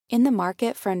In the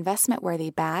market for investment-worthy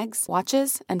bags,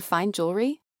 watches, and fine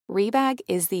jewelry, Rebag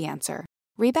is the answer.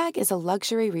 Rebag is a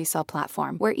luxury resale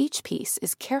platform where each piece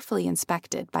is carefully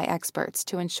inspected by experts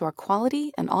to ensure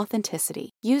quality and authenticity.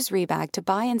 Use Rebag to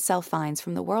buy and sell finds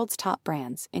from the world's top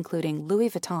brands, including Louis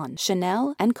Vuitton,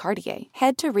 Chanel, and Cartier.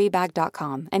 Head to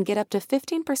Rebag.com and get up to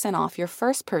 15% off your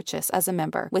first purchase as a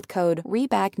member with code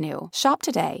REBAGNEW. Shop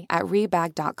today at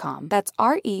Rebag.com. That's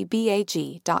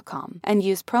REBAG.com. And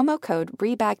use promo code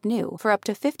REBAGNEW for up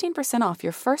to 15% off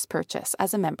your first purchase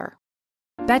as a member.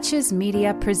 Betches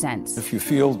Media presents. If you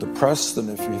feel depressed and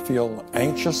if you feel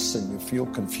anxious and you feel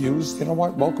confused, you know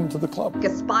what? Welcome to the club.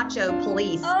 Gazpacho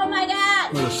police. Oh my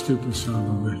God! What a stupid son of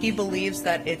a bitch. He believes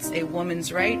that it's a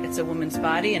woman's right, it's a woman's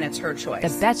body, and it's her choice. The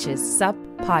Betches Sup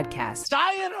Podcast.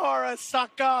 Sayonara,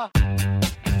 sucker!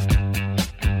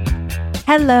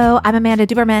 Hello, I'm Amanda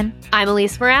Duberman. I'm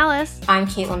Elise Morales. I'm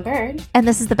Caitlin Bird. And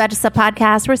this is the Betches Sup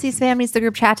Podcast, where C-SPAN meets the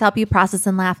group chat to help you process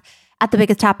and laugh at the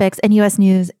biggest topics in U.S.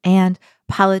 news and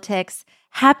politics.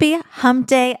 Happy hump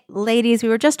day, ladies. We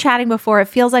were just chatting before. It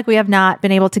feels like we have not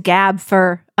been able to gab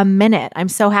for a minute. I'm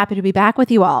so happy to be back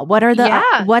with you all.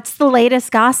 What's the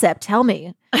latest gossip? Tell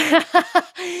me.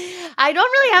 I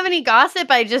don't really have any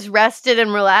gossip. I just rested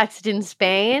and relaxed in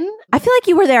Spain. I feel like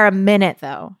you were there a minute,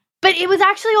 though. But it was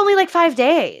actually only like 5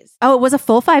 days. Oh, it was a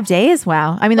full 5 days?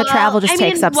 Wow. I mean, the travel just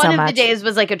takes up so much. One of the days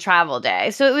was like a travel day.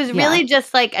 So it was really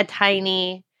just like a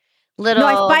tiny little.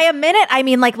 No, by a minute, I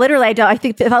mean like literally. I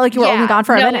think it felt like you were only gone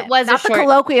for a minute. It was not the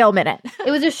colloquial minute. It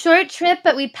was a short trip,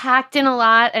 but we packed in a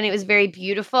lot, and it was very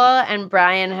beautiful. And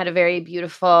Brian had a very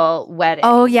beautiful wedding.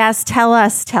 Oh yes, tell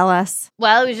us.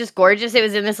 Well, it was just gorgeous. It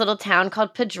was in this little town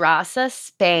called Pedraza,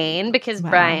 Spain, because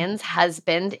Brian's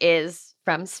husband is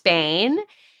from Spain.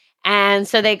 And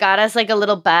so they got us like a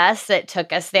little bus that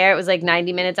took us there. It was like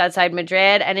 90 minutes outside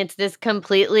Madrid. And it's this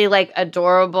completely like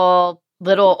adorable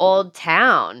little old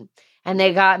town. And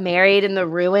they got married in the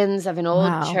ruins of an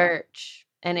old church.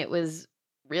 And it was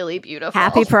really beautiful.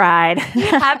 Happy Pride.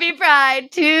 Happy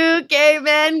Pride. 2 gay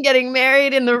men getting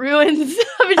married in the ruins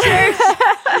of a church.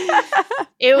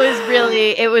 It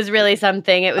was really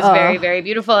something. It was very, very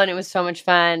beautiful. And it was so much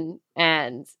fun.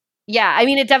 And yeah, I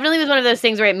mean, it definitely was one of those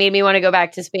things where it made me want to go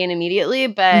back to Spain immediately.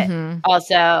 But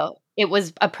also it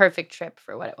was a perfect trip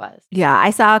for what it was. Yeah,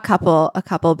 I saw a couple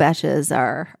betches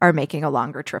are making a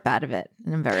longer trip out of it,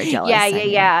 and I'm very jealous.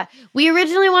 Yeah. We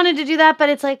originally wanted to do that, but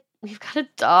it's like we've got a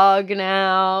dog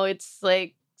now. It's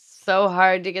like so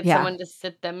hard to get someone to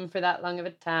sit them for that long of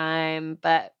a time.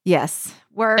 But yes,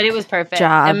 but it was perfect.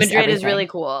 Jobs, and Madrid everything. is really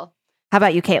cool. How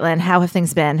about you, Caitlin? How have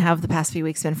things been? How have the past few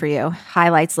weeks been for you?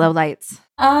 Highlights, lowlights?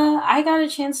 I got a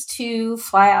chance to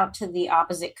fly out to the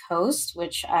opposite coast,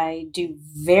 which I do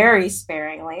very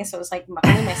sparingly. So it was like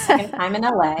only my second time in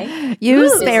LA.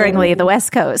 Sparingly, the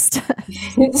West Coast.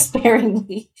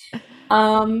 Sparingly.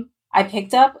 I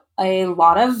picked up a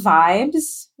lot of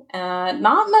vibes.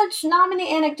 Not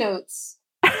many anecdotes,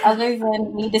 other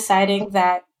than me deciding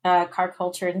that car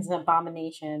culture is an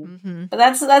abomination. But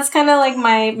that's kind of like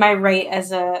my rate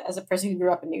as a person who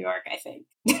grew up in New York, I think.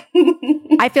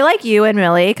 I feel like you and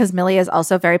Millie, because Millie is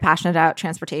also very passionate about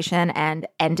transportation and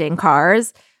ending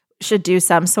cars, should do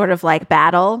some sort of like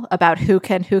battle about who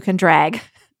can drag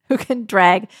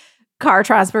car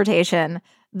transportation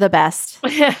the best.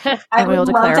 I would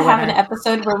love to have an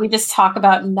episode where we just talk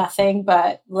about nothing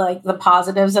but like the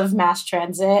positives of mass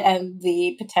transit and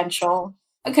the potential.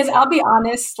 Because I'll be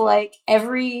honest, like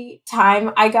every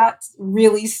time I got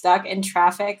really stuck in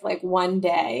traffic, like one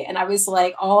day, and I was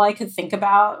like, all I could think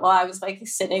about while I was like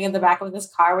sitting in the back of this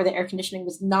car where the air conditioning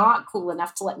was not cool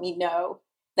enough to let me know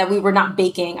that we were not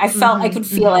baking. I felt I could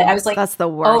feel it. I was like, that's the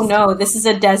worst. Oh no, this is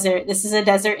a desert. This is a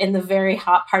desert in the very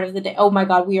hot part of the day. Oh my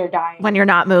God, we are dying. When you're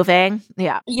not moving.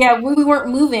 Yeah. Yeah, we weren't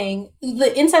moving.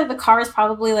 The inside of the car is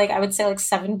probably like, I would say like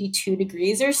 72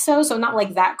 degrees or so. So not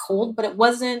like that cold, but it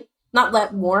wasn't. Not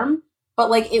that warm, but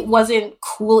like it wasn't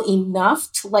cool enough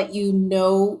to let you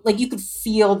know, like you could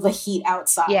feel the heat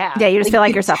outside. Yeah, you just feel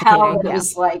like you're suffocating. It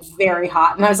was like very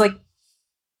hot, and I was like,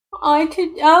 all I'm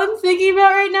thinking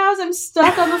about right now is I'm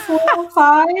stuck on the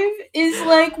 405. Is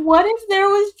like, what if there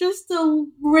was just a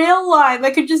rail line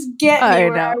that could just get me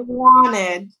where I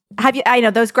wanted? I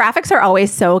know those graphics are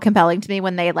always so compelling to me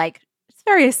when they like. It's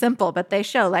very simple, but they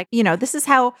show like this is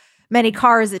how many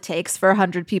cars it takes for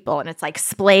 100 people, and it's like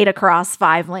splayed across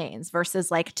 5 lanes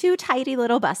versus like 2 tidy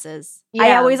little buses.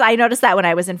 Yeah. I noticed that when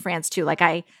I was in France too. Like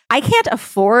I can't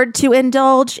afford to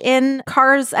indulge in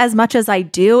cars as much as I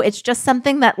do. It's just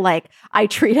something that like I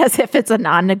treat as if it's a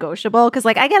non-negotiable because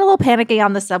like I get a little panicky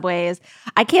on the subways.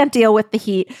 I can't deal with the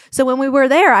heat. So when we were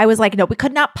there, I was like, no, we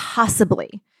could not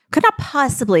possibly could not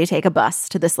possibly take a bus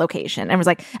to this location. And was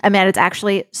like, Amanda, it's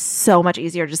actually so much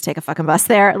easier to just take a fucking bus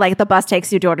there. Like the bus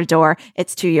takes you door to door.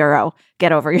 It's €2.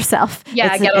 Get over yourself.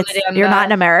 Yeah, get on the damn You're bus. not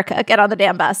in America. Get on the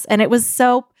damn bus. And it was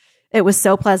so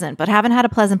pleasant, but haven't had a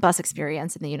pleasant bus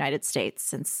experience in the United States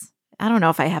since, I don't know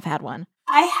if I have had one.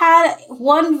 I had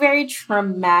one very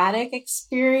traumatic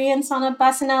experience on a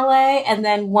bus in LA, and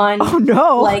then one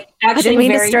like actually I didn't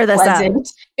mean very to stir this pleasant.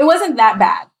 up. It wasn't that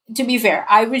bad, to be fair.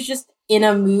 I was just in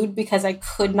a mood because I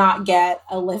could not get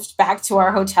a lift back to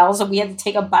our hotel, so we had to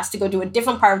take a bus to go to a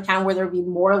different part of town where there would be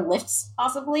more lifts,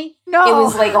 possibly. No. It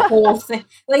was like a whole thing.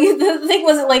 Like the thing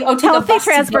wasn't like, take healthy a bus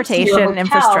transportation to get to your hotel.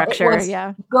 infrastructure. It was,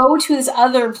 yeah, go to this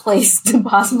other place to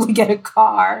possibly get a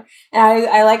car, and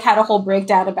I like had a whole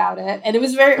breakdown about it, and it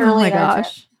was very early. Oh my in our trip.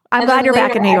 gosh. I'm glad you're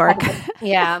back in New York.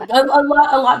 Yeah,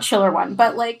 a lot chiller one,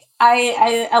 but like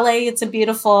LA, it's a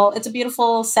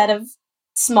beautiful set of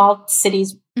small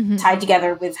cities tied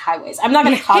together with highways. I'm not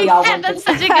going to call y'all one. That's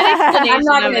such a good explanation. I'm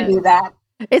not going to do that.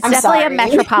 It's I'm definitely sorry. a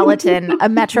metropolitan. A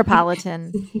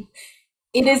metropolitan.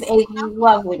 It is a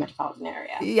lovely metropolitan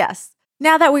area. Yes.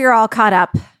 Now that we are all caught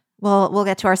up, we'll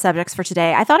get to our subjects for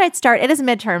today. I thought I'd start. It is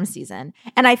midterm season.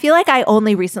 And I feel like I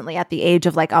only recently, at the age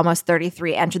of like almost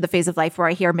 33, entered the phase of life where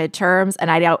I hear midterms and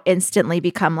I now instantly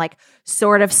become like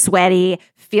sort of sweaty,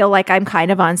 feel like I'm kind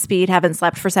of on speed, haven't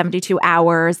slept for 72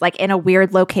 hours, like in a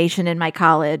weird location in my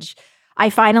college.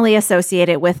 I finally associate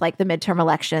it with like the midterm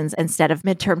elections instead of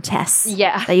midterm tests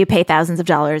that you pay thousands of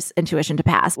dollars in tuition to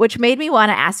pass, which made me want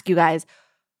to ask you guys,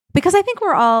 because I think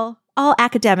we're all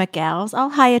academic gals, all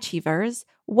high achievers.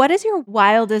 What is your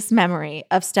wildest memory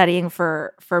of studying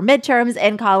for midterms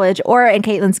in college, or in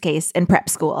Caitlin's case, in prep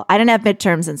school? I didn't have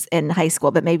midterms in high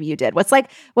school, but maybe you did. What's like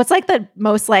the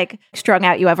most like strung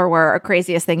out you ever were, or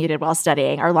craziest thing you did while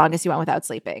studying, or longest you went without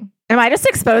sleeping? Am I just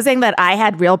exposing that I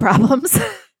had real problems?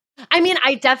 I mean,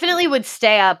 I definitely would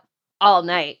stay up all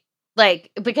night,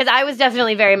 like, because I was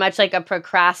definitely very much like a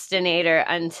procrastinator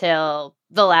until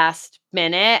the last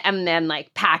minute, and then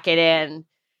like pack it in.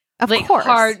 Of like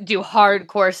course. do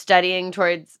hardcore studying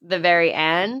towards the very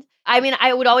end. I mean,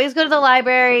 I would always go to the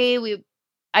library.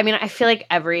 I feel like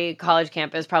every college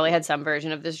campus probably had some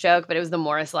version of this joke, but it was the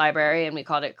Morris Library, and we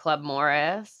called it Club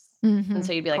Morris. Mm-hmm, and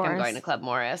so you'd be like, I'm going to Club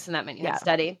Morris, and that meant you had to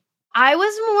study. I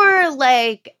was more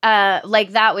like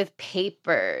that with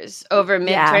papers over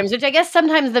midterms, which I guess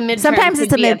sometimes sometimes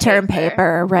it's a midterm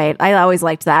paper, right? I always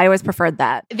liked that. I always preferred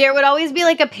that. There would always be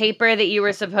like a paper that you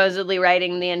were supposedly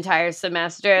writing the entire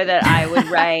semester that I would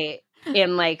write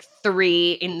in like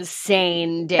 3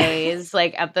 insane days,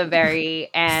 like at the very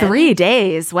end. 3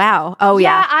 days. Wow. Oh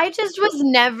yeah. I just was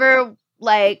never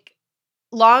like,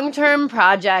 long-term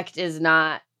project is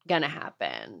not gonna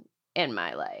happen in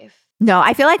my life. No,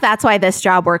 I feel like that's why this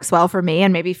job works well for me,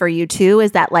 and maybe for you too,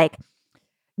 is that like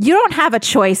you don't have a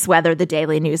choice whether the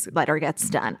daily newsletter gets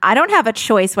done. I don't have a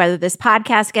choice whether this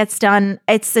podcast gets done.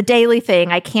 It's a daily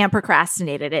thing. I can't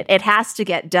procrastinate it. It has to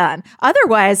get done.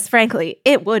 Otherwise, frankly,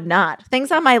 it would not.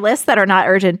 Things on my list that are not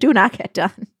urgent do not get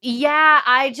done. Yeah,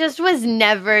 I just was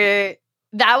never,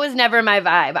 that was never my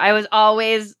vibe. I was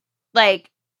always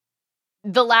like,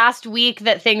 the last week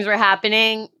that things were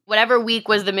happening, whatever week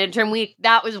was the midterm week,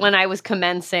 that was when I was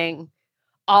commencing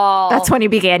all. That's when you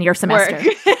began your semester.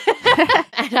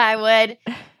 And I would,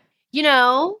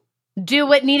 do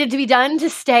what needed to be done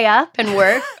to stay up and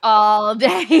work all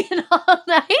day and all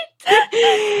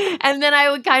night. And then I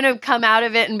would kind of come out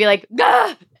of it and be like,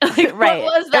 "Gah!" Like, right.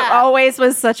 What was that? It always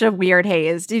was such a weird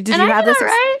haze. Did you have this?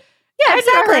 Right? Yeah,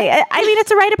 exactly. I mean, it's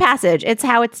a rite of passage. It's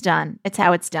how it's done.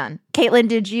 Caitlin,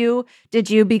 did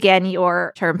you begin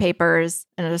your term papers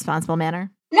in a responsible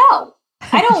manner? No,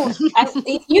 I don't.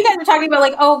 You guys are talking about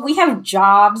like, oh, we have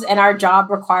jobs and our job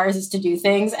requires us to do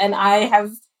things. And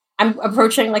I'm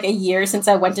approaching like a year since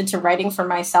I went into writing for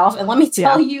myself. And let me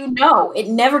tell you, no, it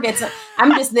never gets,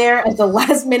 I'm just there at the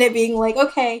last minute being like,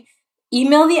 okay,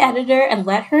 email the editor and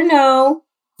let her know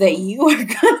that you are going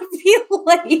to be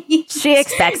late. She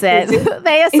expects it.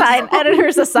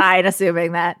 Editors assign,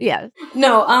 assuming that. Yeah.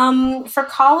 No, for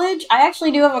college, I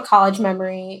actually do have a college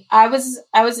memory. I was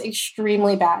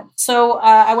extremely bad. So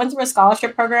I went through a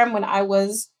scholarship program when I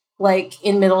was like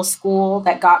in middle school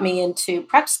that got me into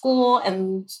prep school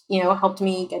and, helped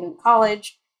me get into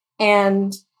college.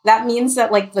 And that means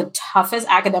that like the toughest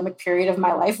academic period of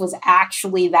my life was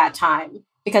actually that time,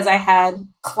 because I had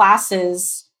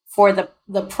classes for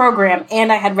the program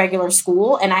and I had regular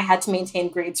school and I had to maintain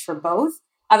grades for both.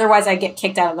 Otherwise I'd get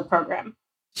kicked out of the program.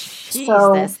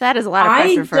 Jesus, that is a lot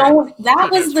of pressure that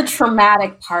was the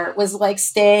traumatic part, was like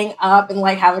staying up and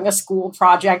like having a school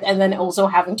project and then also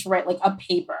having to write like a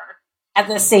paper. at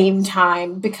the same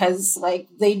time because like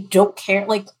they don't care.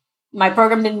 Like my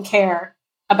program didn't care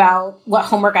about what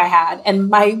homework I had, and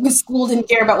my school didn't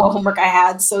care about what homework I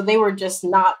had. So they were just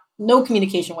no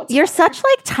communication whatsoever. You're such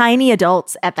like tiny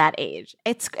adults at that age.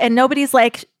 And nobody's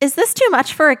like, is this too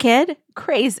much for a kid?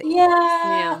 Crazy.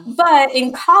 Yeah. But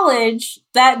in college,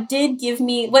 that did give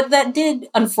me, what that did,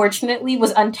 unfortunately,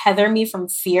 was untether me from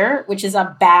fear, which is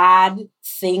a bad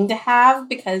thing to have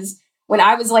because when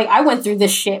I was like, I went through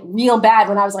this shit real bad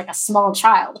when I was like a small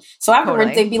child. So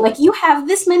afterwards, they'd be like, you have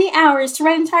this many hours to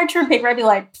write an entire term paper. I'd be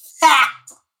like,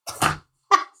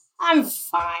 I'm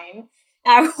fine.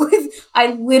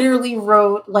 I literally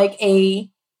wrote like I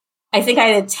think I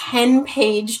had a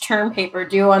 10-page term paper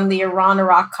due on the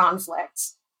Iran-Iraq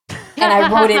conflict. And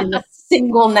I wrote it in a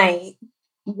single night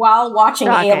while watching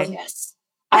Alias.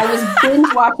 I was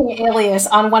binge watching Alias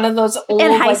on one of those old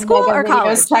in high school or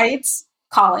college sites.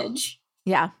 College.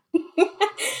 Yeah.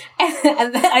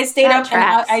 and then I stayed up and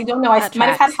I don't know, I might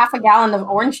have had half a gallon of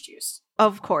orange juice.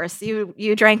 Of course.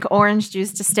 You drank orange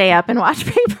juice to stay up and watch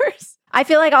papers. I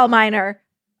feel like all mine are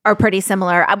pretty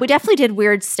similar. We definitely did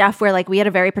weird stuff where like we had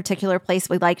a very particular place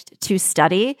we liked to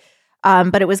study,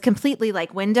 but it was completely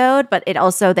like windowed. But it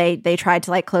also they tried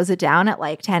to like close it down at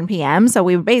like 10 p.m. So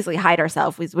we would basically hide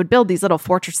ourselves. We would build these little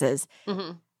fortresses.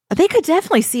 Mm-hmm. They could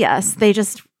definitely see us.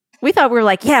 We thought we were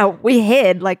like, yeah, we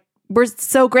hid. Like we're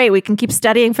so great. We can keep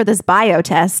studying for this bio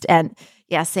test. And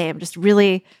yeah, same. Just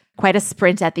really quite a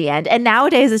sprint at the end. And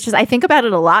nowadays it's just I think about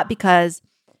it a lot because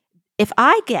if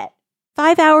I get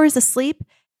 5 hours of sleep,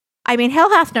 I mean, hell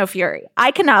hath no fury.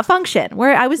 I cannot function.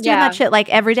 Where I was doing that shit like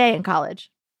every day in college.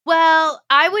 Well,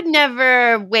 I would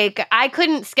never I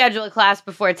couldn't schedule a class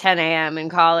before 10 a.m. in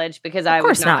college because I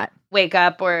would not wake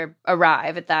up or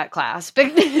arrive at that class.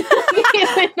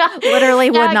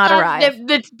 Literally would not arrive.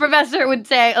 The professor would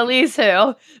say, Elise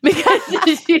who?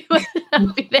 Because she would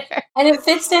not be there. And it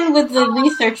fits in with the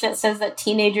research that says that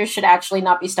teenagers should actually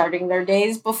not be starting their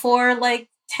days before like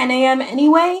 10 a.m.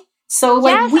 anyway. So,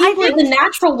 like, we were the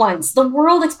natural ones. The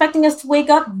world expecting us to wake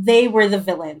up, they were the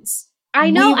villains.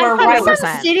 I know. I think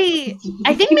some city,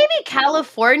 I think maybe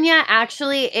California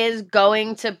actually is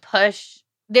going to push.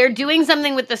 They're doing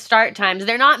something with the start times.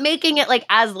 They're not making it, like,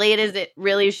 as late as it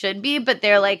really should be, but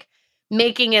they're, like,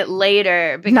 making it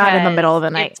later. Because not in the middle of the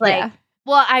night. It's like,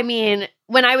 well, I mean,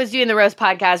 when I was doing the Roast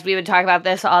podcast, we would talk about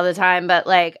this all the time, but,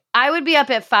 like, I would be up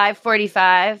at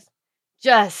 5:45.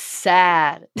 Just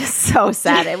sad. So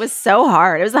sad. It was so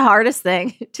hard. It was the hardest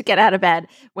thing to get out of bed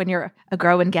when you're a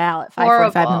growing gal at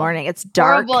 5:45 in the morning. It's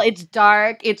dark. Horrible. It's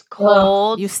dark. It's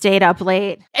cold. You stayed up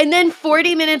late. And then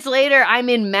 40 minutes later, I'm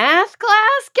in math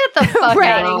class? Get the fuck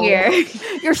out of here.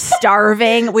 You're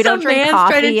starving. We don't drink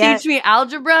coffee trying to yet. teach me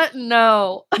algebra?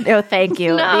 No. No, thank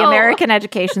you. No. The American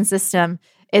education system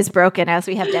is broken, as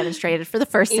we have demonstrated for the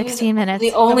first 16 minutes.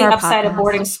 The only upside of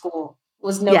boarding school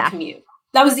was no commute.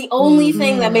 That was the only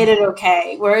thing that made it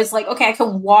okay. Where it's like, okay, I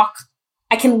can walk.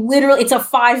 I can literally, it's a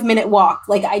 5-minute walk.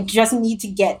 Like, I just need to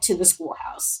get to the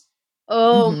schoolhouse.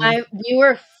 Oh, we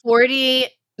were 40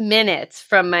 minutes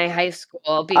from my high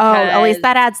school. Because, at least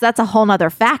that's a whole nother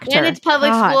factor. And it's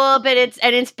public school, but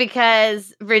it's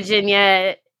because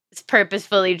Virginia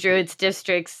purposefully drew its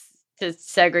districts to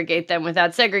segregate them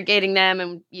without segregating them,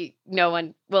 and no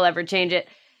one will ever change it.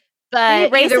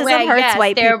 But racism hurts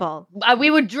white people.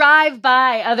 We would drive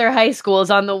by other high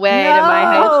schools on the way to my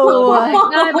high school. Like,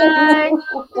 bye.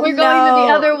 We're going to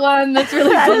the other one that's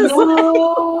really close.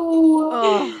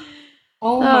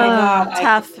 Oh my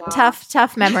God.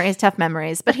 Tough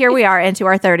memories. But here we are into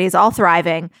our 30s, all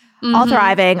thriving,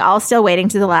 all still waiting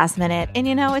to the last minute. And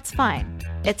it's fine.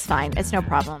 It's fine. It's no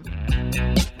problem.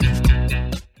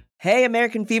 Hey,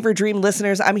 American Fever Dream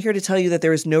listeners, I'm here to tell you that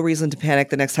there is no reason to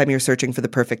panic the next time you're searching for the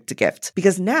perfect gift.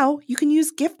 Because now you can use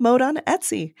gift mode on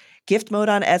Etsy. Gift mode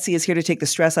on Etsy is here to take the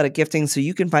stress out of gifting so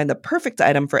you can find the perfect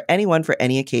item for anyone for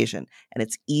any occasion. And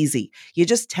it's easy. You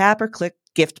just tap or click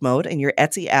gift mode in your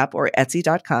Etsy app or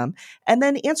Etsy.com, and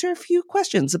then answer a few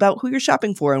questions about who you're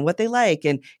shopping for and what they like.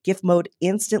 And gift mode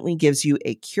instantly gives you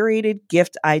a curated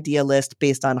gift idea list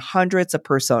based on hundreds of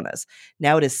personas.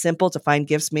 Now it is simple to find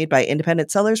gifts made by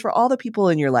independent sellers for all the people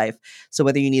in your life. So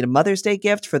whether you need a Mother's Day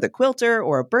gift for the quilter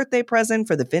or a birthday present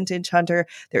for the vintage hunter,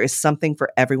 there is something for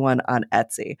everyone on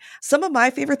Etsy. Some of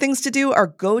my favorite things to do are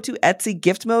go to Etsy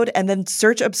gift mode and then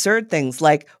search absurd things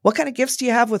like, what kind of gifts do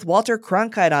you have with Walter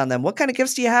Cronkite on them? What kind of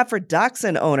gifts do you have for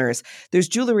dachshund owners? There's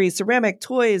jewelry, ceramic,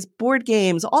 toys, board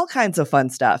games, all kinds of fun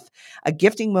stuff. A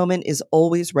gifting moment is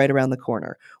always right around the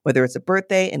corner, whether it's a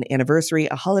birthday, an anniversary,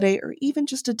 a holiday, or even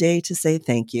just a day to say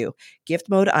thank you. Gift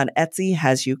mode on Etsy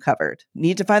has you covered.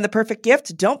 Need to find the perfect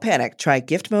gift? Don't panic. Try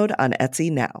gift mode on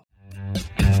Etsy now.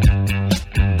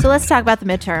 So let's talk about the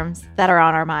midterms that are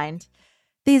on our mind.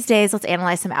 These days, let's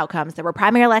analyze some outcomes. There were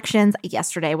primary elections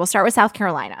yesterday. We'll start with South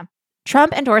Carolina.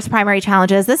 Trump endorsed primary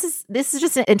challenges. This is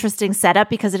just an interesting setup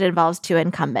because it involves two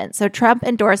incumbents. So Trump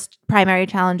endorsed primary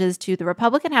challenges to the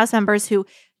Republican House members who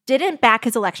didn't back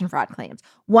his election fraud claims.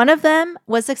 One of them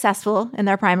was successful in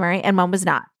their primary and one was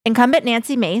not. Incumbent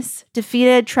Nancy Mace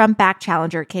defeated Trump-backed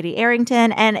challenger Katie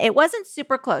Arrington, and it wasn't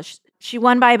super close. She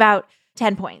won by about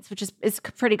 10 points, which is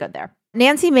pretty good there.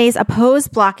 Nancy Mace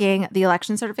opposed blocking the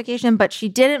election certification, but she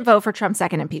didn't vote for Trump's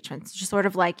second impeachment. She sort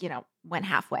of went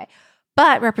halfway.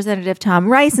 But Representative Tom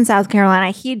Rice in South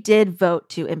Carolina, he did vote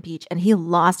to impeach, and he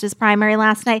lost his primary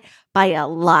last night by a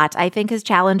lot. I think his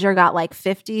challenger got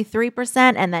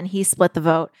 53%, and then he split the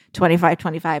vote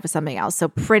 25-25 with something else. So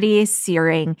pretty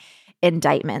searing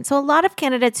indictment. So a lot of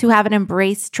candidates who haven't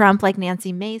embraced Trump, like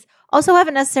Nancy Mace, also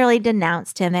haven't necessarily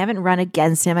denounced him. They haven't run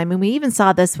against him. I mean, we even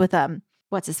saw this with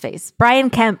what's his face? Brian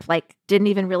Kemp, didn't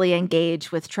even really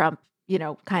engage with Trump,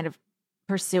 kind of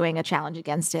pursuing a challenge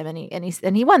against him,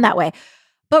 and he won that way.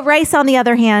 But Rice, on the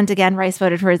other hand, again, Rice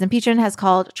voted for his impeachment, has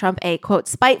called Trump a, quote,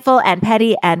 spiteful and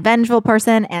petty and vengeful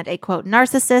person and a, quote,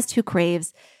 narcissist who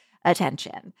craves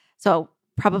attention. So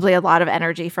probably a lot of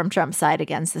energy from Trump's side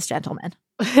against this gentleman.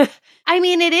 I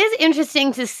mean, it is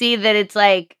interesting to see that it's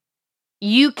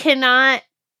you cannot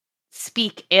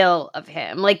speak ill of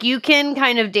him. You can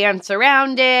kind of dance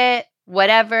around it,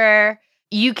 whatever.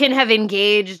 You can have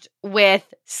engaged with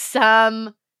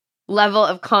some level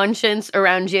of conscience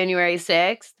around January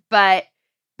 6th, but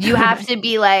you have to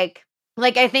be I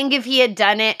think if he had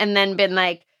done it and then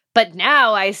been but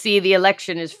now I see the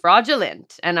election is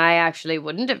fraudulent and I actually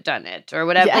wouldn't have done it or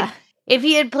whatever. Yeah. If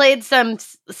he had played some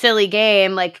silly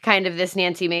game, kind of this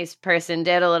Nancy Mace person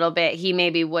did a little bit, he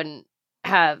maybe wouldn't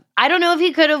have. I don't know if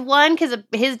he could have won because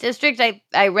his district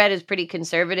I read is pretty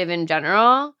conservative in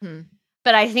general.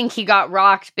 But I think he got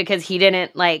rocked because he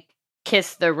didn't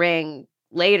kiss the ring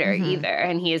later either.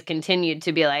 And he has continued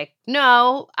to be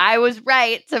no, I was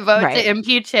right to vote to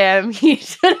impeach him. He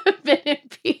should have been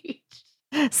impeached.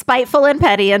 Spiteful and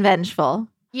petty and vengeful.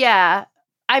 Yeah.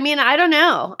 I mean, I don't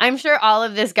know. I'm sure all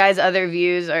of this guy's other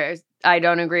views I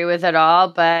don't agree with at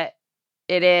all, but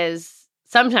it is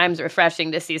sometimes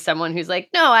refreshing to see someone who's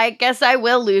no, I guess I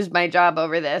will lose my job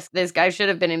over this. This guy should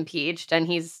have been impeached and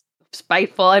he's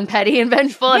spiteful and petty and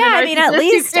vengeful. Yeah, I mean, at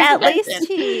least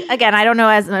he, again, I don't know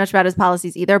as much about his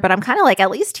policies either, but I'm kind of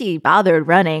at least he bothered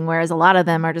running, whereas a lot of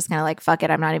them are just kind of fuck it,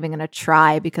 I'm not even going to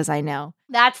try because I know.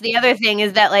 That's the other thing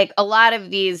is that a lot of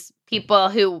these people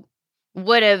who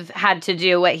would have had to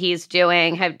do what he's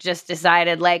doing have just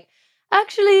decided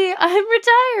actually, I'm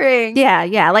retiring.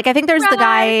 Yeah. I think there's the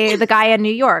guy in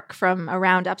New York from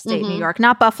around upstate New York,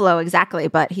 not Buffalo exactly,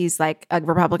 but he's a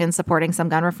Republican supporting some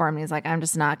gun reform. And he's I'm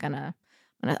just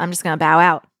gonna bow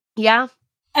out. Yeah.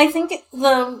 I think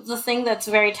the thing that's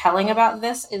very telling about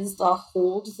this is the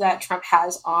hold that Trump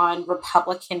has on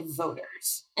Republican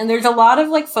voters. And there's a lot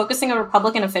of focusing on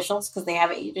Republican officials because they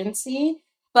have agency,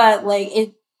 but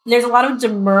there's a lot of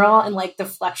demurral and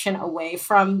deflection away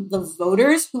from the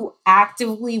voters who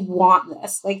actively want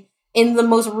this. In the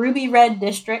most ruby red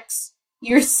districts,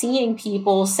 you're seeing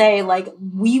people say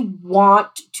we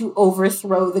want to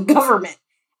overthrow the government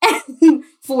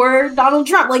for Donald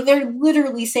Trump. They're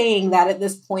literally saying that at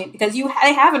this point because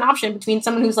they have an option between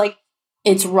someone who's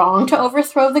it's wrong to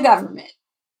overthrow the government.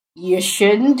 You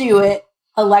shouldn't do it.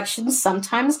 Elections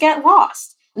sometimes get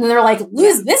lost. And then they're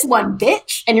lose this one,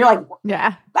 bitch. And you're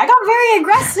yeah, I got very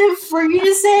aggressive for you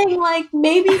just saying,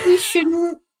 maybe we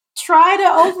shouldn't try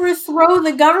to overthrow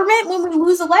the government when we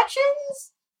lose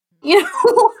elections. Yeah.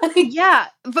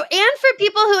 And for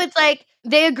people who it's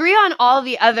they agree on all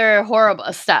the other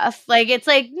horrible stuff. It's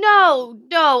no,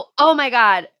 oh my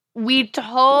God, we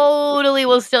totally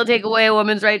will still take away a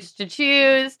woman's rights to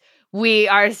choose. We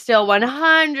are still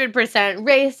 100%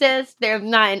 racist. There's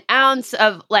not an ounce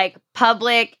of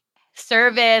public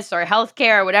service or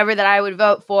healthcare or whatever that I would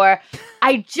vote for.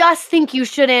 I just think you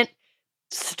shouldn't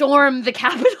storm the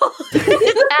Capitol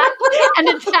and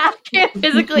attack it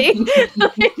physically.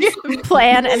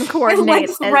 Plan and coordinate.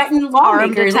 Threaten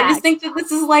lawmakers. I just think that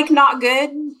this is not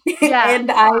good. Yeah.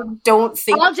 And I don't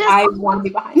think I want to be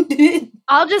behind it.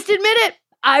 I'll just admit it.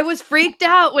 I was freaked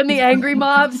out when the angry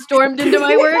mob stormed into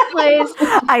my workplace.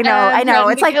 I know.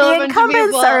 It's the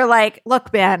incumbents are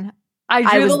look, man, I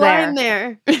drew the line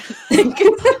there.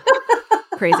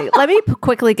 crazy. Let me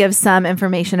quickly give some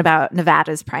information about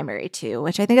Nevada's primary too,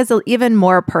 which I think is even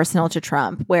more personal to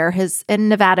Trump, where in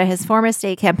Nevada, his former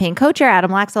state campaign co-chair, Adam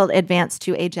Laxalt, advanced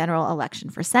to a general election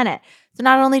for Senate. So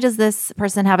not only does this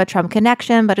person have a Trump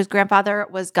connection, but his grandfather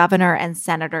was governor and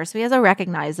senator. So he has a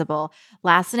recognizable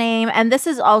last name. And this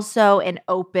is also an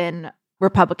open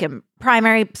Republican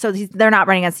primary. So they're not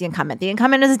running against the incumbent. The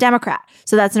incumbent is a Democrat.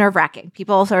 So that's nerve-wracking.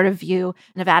 People sort of view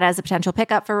Nevada as a potential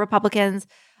pickup for Republicans,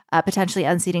 potentially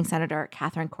unseating Senator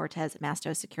Catherine Cortez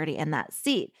Masto Security in that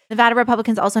seat. Nevada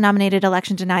Republicans also nominated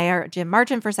election denier Jim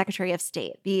Marchant for Secretary of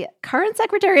State. The current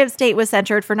Secretary of State was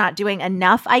censured for not doing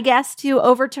enough, I guess, to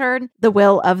overturn the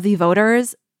will of the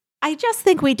voters. I just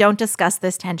think we don't discuss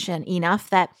this tension enough,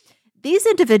 that these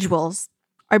individuals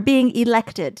are being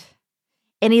elected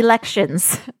in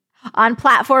elections on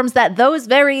platforms that those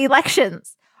very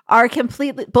elections are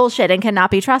completely bullshit and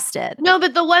cannot be trusted. No,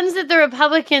 but the ones that the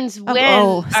Republicans win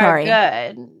are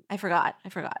good. I forgot.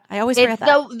 I always forget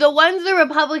that. The ones the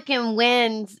Republican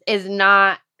wins is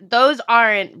not, those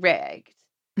aren't rigged.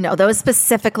 No, those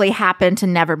specifically happen to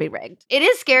never be rigged. It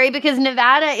is scary because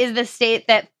Nevada is the state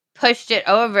that pushed it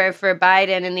over for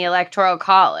Biden in the Electoral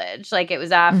College. Like, it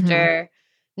was after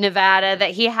Nevada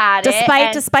that he had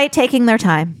despite taking their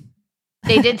time.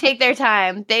 They did take their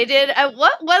time. They did.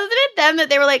 What wasn't it them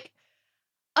that they were like,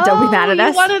 "Oh, don't be mad at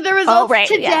us. You wanted the results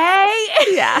today."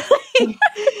 Yeah.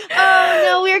 Oh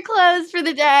no, we're closed for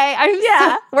the day.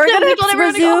 We're gonna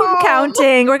resume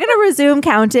counting. We're gonna resume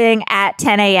counting at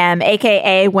 10 a.m.,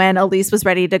 aka when Elise was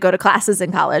ready to go to classes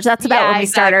in college. That's about when we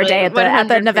start our day at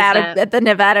the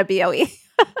Nevada BOE.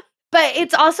 But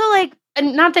it's also like,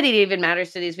 not that it even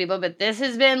matters to these people, but this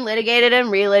has been litigated and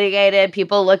relitigated.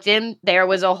 People looked in. There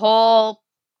was a whole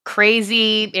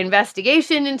crazy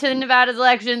investigation into Nevada's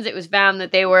elections. It was found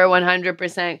that they were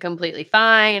 100% completely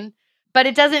fine. But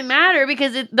it doesn't matter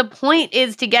because the point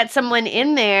is to get someone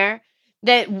in there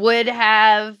that would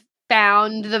have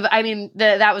found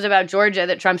that was about Georgia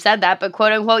that Trump said that, but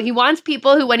quote unquote, he wants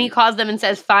people who, when he calls them and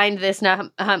says, find this,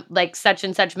 like such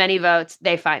and such many votes,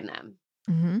 they find them.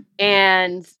 Mm-hmm.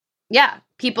 And yeah,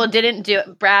 people didn't do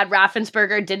it. Brad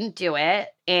Raffensperger didn't do it.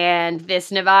 And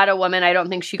this Nevada woman, I don't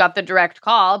think she got the direct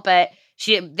call, but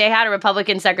they had a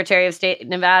Republican Secretary of State in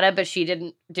Nevada, but she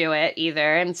didn't do it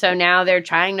either. And so now they're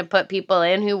trying to put people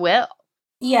in who will.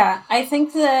 Yeah, I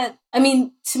think that,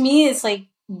 to me, it's like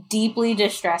deeply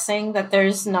distressing that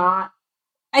there's not,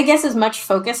 I guess, as much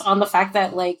focus on the fact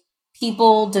that like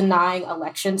people denying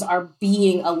elections are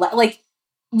being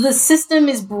the system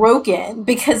is broken,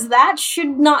 because that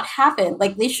should not happen.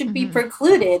 Like, they should be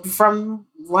precluded from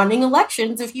running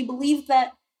elections if you believe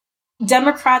that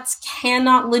Democrats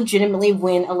cannot legitimately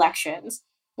win elections.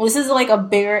 Well, this is like a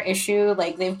bigger issue.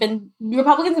 Like,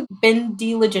 Republicans have been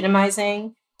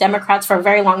delegitimizing Democrats for a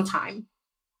very long time.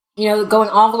 You know, going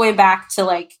all the way back to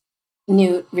like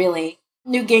Newt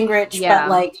Gingrich, but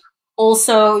like,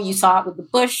 also, you saw it with the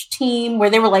Bush team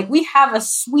where they were like, we have a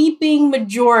sweeping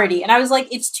majority. And I was like,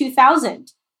 it's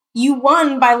 2000. You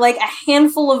won by like a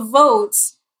handful of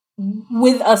votes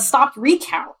with a stopped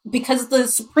recount because the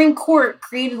Supreme Court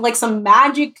created like some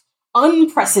magic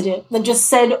unprecedented that just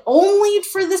said only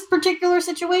for this particular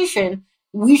situation,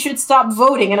 we should stop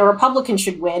voting and a Republican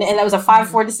should win. And that was a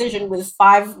 5-4 decision with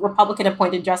 5 Republican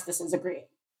appointed justices agreeing.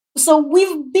 So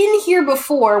we've been here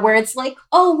before where it's like,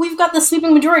 oh, we've got the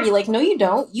sweeping majority. Like, no, you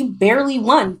don't. You barely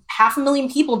won. 500,000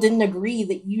 people didn't agree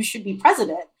that you should be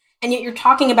president. And yet you're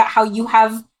talking about how you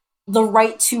have the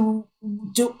right to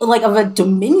of a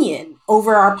dominion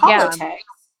over our politics. Yeah.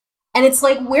 And it's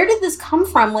like, where did this come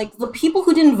from? Like, the people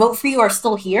who didn't vote for you are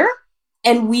still here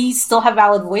and we still have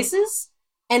valid voices.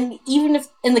 And even if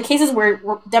in the cases where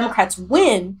Democrats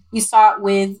win, you saw it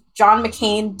with John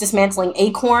McCain dismantling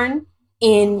Acorn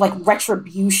in like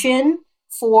retribution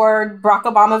for Barack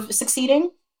Obama succeeding.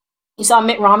 You saw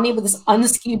Mitt Romney with this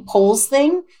unskewed polls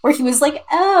thing where he was like,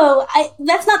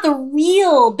 that's not the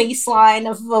real baseline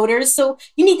of voters. So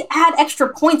you need to add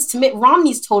extra points to Mitt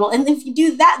Romney's total. And if you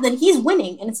do that, then he's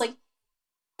winning. And it's like,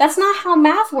 that's not how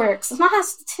math works. That's not how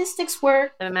statistics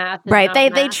work. The math is right.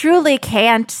 They truly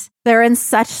can't. They're in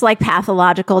such like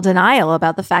pathological denial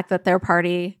about the fact that their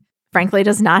party, frankly,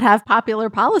 does not have popular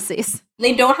policies.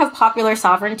 They don't have popular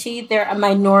sovereignty. They're a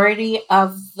minority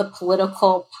of the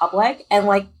political public. And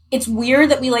like, it's weird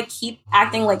that we like keep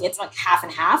acting like it's like half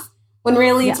and half when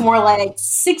really it's more like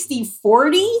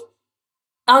 60-40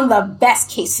 on the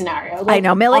best case scenario. Like, I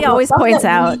know. Millie always points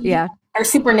out. Are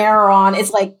super narrow on.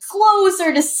 It's like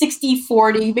closer to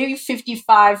 60-40, maybe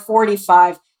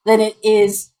 55-45 than it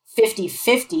is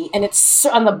 50-50. And it's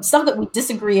on the stuff that we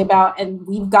disagree about and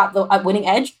we've got the winning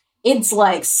edge. It's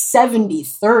like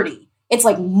 70-30. it's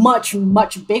like much,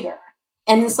 much bigger.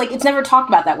 And it's like, it's never talked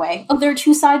about that way. Oh, there are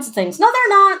two sides of things. No, they're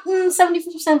not.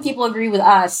 70% of people agree with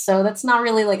us. So that's not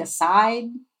really like a side.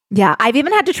 Yeah. I've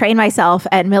even had to train myself,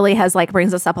 and Millie has like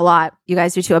brings this up a lot. You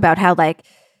guys do too, about how like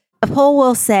a poll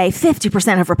will say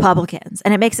 50% of Republicans,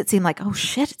 and it makes it seem like, oh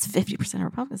shit, it's 50% of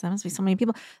Republicans. That must be so many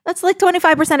people. That's like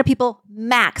 25% of people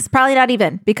max, probably not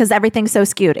even, because everything's so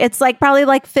skewed. It's like probably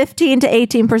like 15 to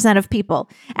 18% of people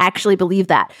actually believe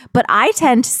that. But I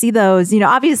tend to see those,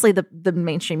 obviously the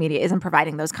mainstream media isn't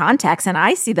providing those contexts, and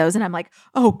I see those and I'm like,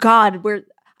 oh God,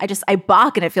 I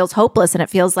balk, and it feels hopeless, and it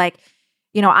feels like,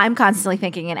 I'm constantly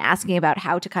thinking and asking about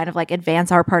how to kind of like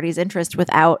advance our party's interest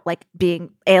without like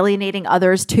alienating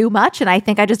others too much. And I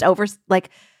think I just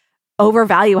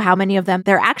overvalue how many of them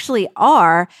there actually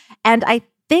are. And I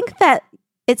think that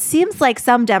it seems like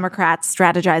some Democrats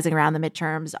strategizing around the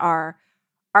midterms are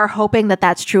hoping that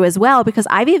that's true as well, because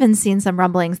I've even seen some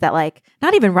rumblings that like,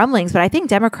 not even rumblings, but I think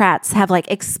Democrats have like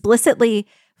explicitly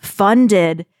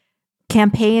funded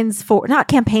campaigns for, not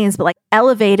campaigns, but like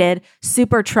elevated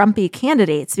super Trumpy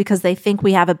candidates because they think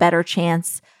we have a better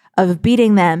chance of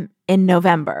beating them in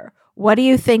November. What do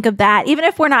you think of that? Even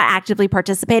if we're not actively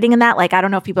participating in that, like, I don't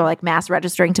know if people are like mass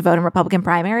registering to vote in Republican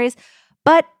primaries,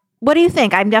 but what do you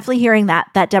think? I'm definitely hearing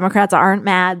that Democrats aren't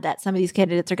mad that some of these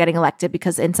candidates are getting elected,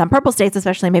 because in some purple states,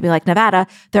 especially maybe like Nevada,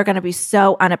 they're going to be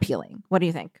so unappealing. What do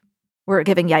you think? We're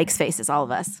giving yikes faces, all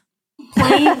of us.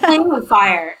 Playing with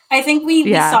fire. I think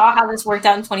we saw how this worked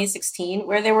out in 2016,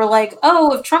 where they were like,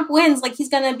 oh, if Trump wins, like, he's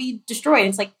going to be destroyed.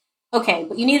 It's like, okay,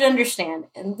 but you need to understand.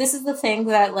 And this is the thing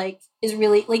that like is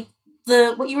really like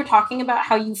what you were talking about,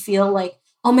 how you feel like,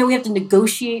 oh man, we have to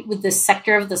negotiate with this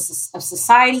sector of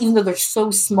society, even though they're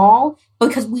so small,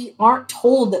 because we aren't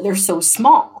told that they're so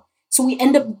small. So we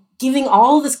end up giving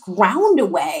all this ground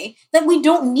away that we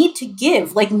don't need to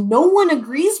give. Like, no one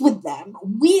agrees with them.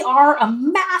 We are a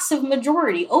massive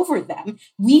majority over them.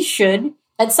 We should,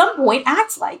 at some point,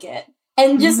 act like it.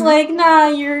 And just like, nah,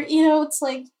 it's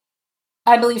like,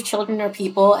 I believe children are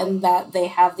people and that they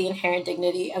have the inherent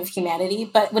dignity of humanity.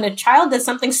 But when a child does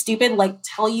something stupid, like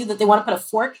tell you that they want to put a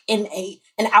fork in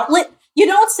an outlet, you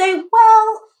don't say,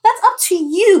 well, that's up to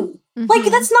you. Mm-hmm.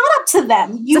 Like, that's not up to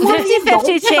them. You it's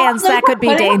a 50-50 chance that could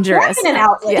be dangerous.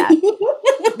 Yeah.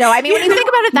 No, I mean, when you think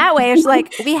about it that way, it's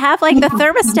like we have like the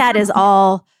thermostat is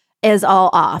all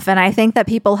off. And I think that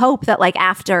people hope that like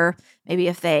after, maybe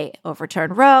if they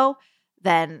overturn Roe,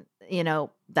 then,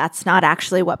 that's not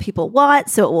actually what people want.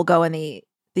 So it will go in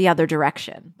the other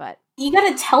direction. But you got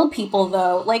to tell people,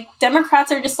 though, like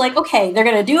Democrats are just like, okay, they're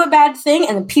going to do a bad thing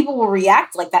and then people will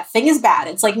react like that thing is bad.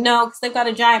 It's like, no, because they've got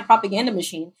a giant propaganda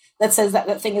machine that says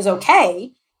that thing is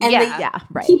okay. And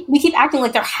we keep acting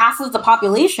like they're half of the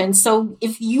population. So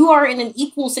if you are in an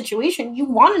equal situation, you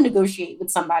want to negotiate with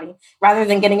somebody rather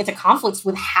than getting into conflicts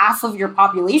with half of your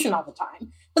population all the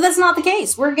time. But that's not the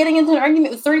case. We're getting into an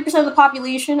argument with 30% of the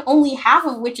population, only half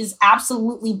of which is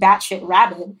absolutely batshit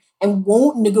rabid and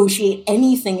won't negotiate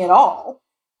anything at all.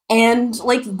 And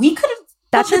like, we could have...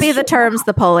 That should be the terms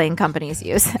the polling companies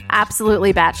use.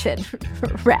 Absolutely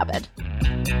batshit rabid.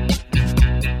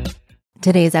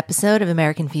 Today's episode of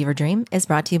American Fever Dream is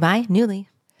brought to you by Nuuly.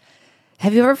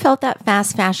 Have you ever felt that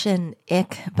fast fashion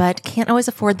ick, but can't always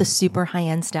afford the super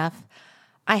high-end stuff?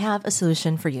 I have a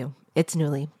solution for you. It's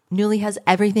Nuuly. Nuuly has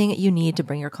everything you need to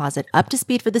bring your closet up to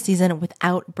speed for the season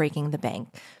without breaking the bank.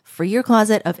 Free your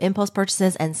closet of impulse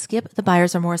purchases and skip the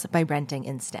buyer's remorse by renting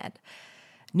instead.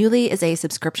 Nuuly is a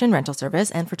subscription rental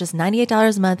service, and for just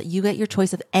 $98 a month, you get your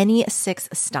choice of any 6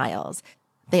 styles.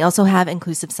 They also have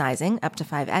inclusive sizing, up to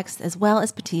 5X, as well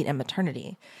as petite and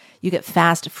maternity. You get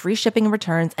fast, free shipping and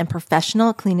returns, and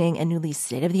professional cleaning in Nuuly's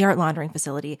state-of-the-art laundering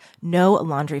facility. No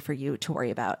laundry for you to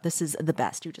worry about. This is the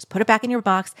best. You just put it back in your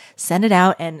box, send it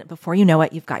out, and before you know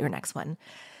it, you've got your next one.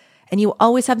 And you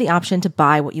always have the option to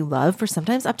buy what you love for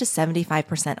sometimes up to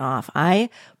 75% off. I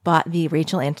bought the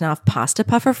Rachel Antonoff pasta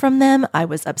puffer from them. I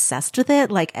was obsessed with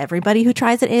it, like everybody who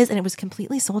tries it is, and it was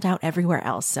completely sold out everywhere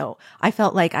else. So I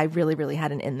felt like I really, really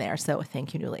had an in there. So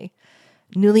thank you, Nuuly.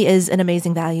 Nuuly is an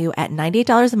amazing value at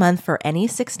 $98 a month for any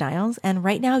 6 styles. And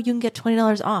right now you can get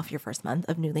 $20 off your first month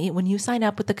of Nuuly when you sign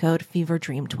up with the code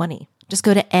FEVERDREAM20. Just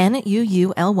go to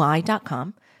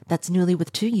NUULY.com. That's Nuuly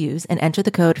with 2 U's, and enter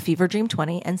the code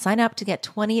FEVERDREAM20 and sign up to get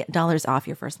 $20 off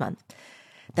your first month.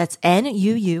 That's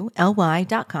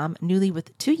NUULY.com, Nuuly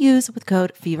with 2 U's with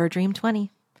code FEVERDREAM20.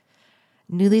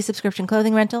 Nuuly subscription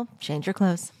clothing rental. Change your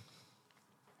clothes.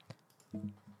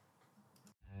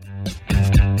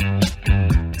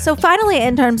 So finally,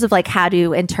 in terms of like how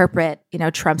to interpret,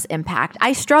 Trump's impact,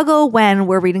 I struggle when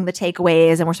we're reading the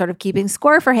takeaways and we're sort of keeping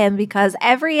score for him because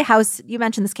every house, you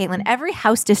mentioned this, Caitlin, every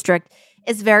house district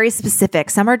is very specific.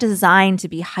 Some are designed to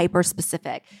be hyper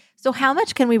specific. So how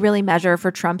much can we really measure for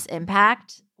Trump's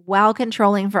impact while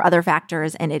controlling for other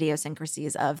factors and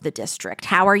idiosyncrasies of the district?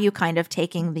 How are you kind of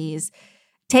taking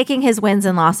his wins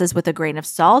and losses with a grain of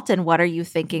salt? And what are you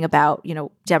thinking about,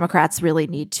 Democrats really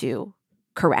need to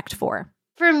correct for?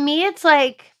 For me, it's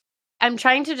like I'm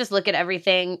trying to just look at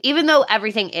everything, even though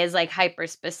everything is like hyper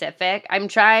specific. I'm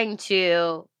trying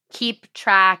to keep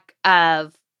track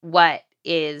of what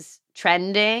is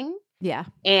trending. Yeah.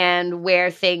 And where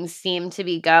things seem to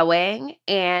be going.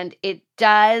 And it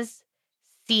does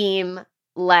seem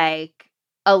like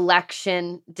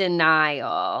election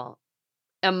denial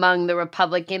among the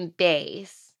Republican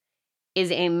base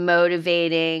is a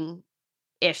motivating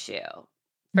issue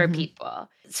for people.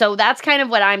 So that's kind of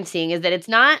what I'm seeing, is that it's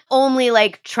not only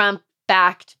like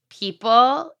Trump-backed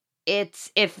people,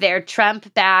 it's if they're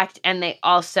Trump-backed and they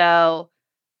also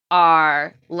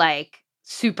are like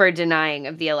super denying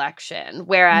of the election.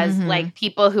 Whereas like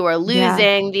people who are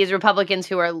losing, these Republicans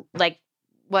who are like,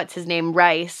 what's his name,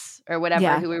 Rice or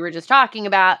whatever, who we were just talking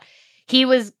about, he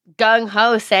was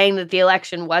gung-ho saying that the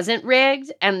election wasn't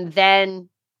rigged, and then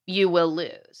you will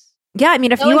lose. Yeah, I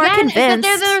mean, if you are convinced.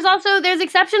 But there's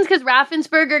exceptions because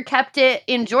Raffensperger kept it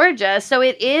in Georgia. So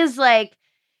it is like,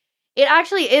 it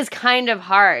actually is kind of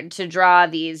hard to draw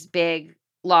these big,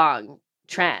 long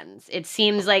trends. It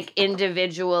seems like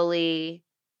individually,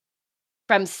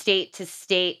 from state to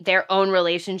state, their own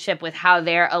relationship with how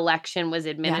their election was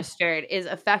administered is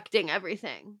affecting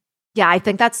everything. Yeah, I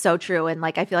think that's so true. And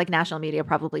like, I feel like national media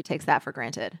probably takes that for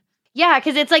granted. Yeah,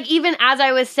 because it's like, even as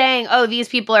I was saying, oh, these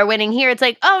people are winning here, it's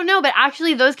like, oh, no, but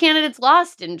actually those candidates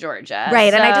lost in Georgia.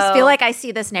 Right. So. And I just feel like I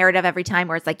see this narrative every time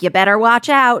where it's like, you better watch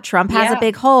out. Trump has a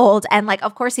big hold. And like,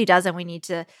 of course he does. And we need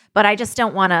to, but I just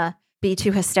don't want to be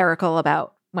too hysterical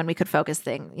about when we could focus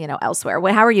elsewhere.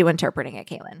 How are you interpreting it,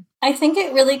 Caitlin? I think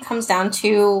it really comes down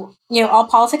to, all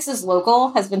politics is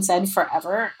local has been said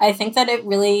forever. I think that it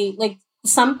really, like,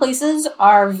 some places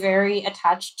are very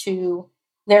attached to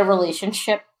their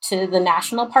relationship to the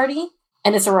national party.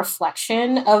 And it's a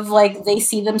reflection of like, they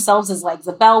see themselves as like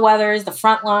the bellwethers, the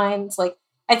front lines. Like,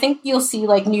 I think you'll see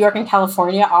like New York and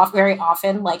California very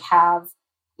often like have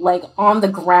like on the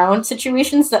ground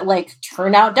situations that like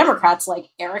turn out Democrats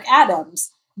like Eric Adams.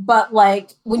 But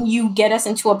like when you get us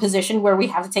into a position where we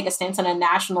have to take a stance on a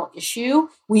national issue,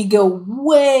 we go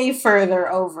way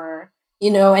further over,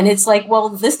 and it's like, well,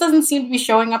 this doesn't seem to be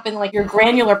showing up in like your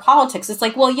granular politics. It's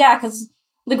like, well, yeah, because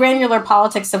the granular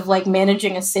politics of like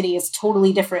managing a city is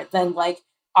totally different than like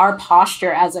our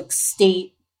posture as a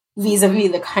state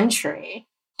vis-a-vis the country.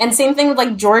 And same thing with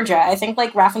like Georgia. I think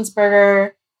like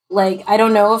Raffensperger, like, I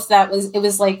don't know if it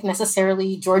was like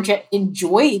necessarily Georgia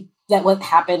enjoyed that what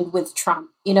happened with Trump.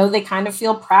 They kind of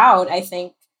feel proud, I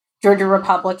think, Georgia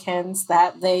Republicans,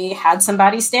 that they had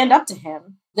somebody stand up to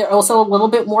him. They're also a little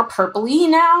bit more purpley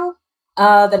now.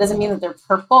 That doesn't mean that they're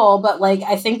purple, but like,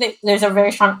 I think that there's a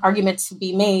very strong argument to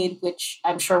be made, which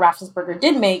I'm sure Raffensperger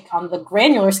did make on the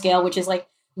granular scale, which is like,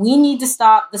 we need to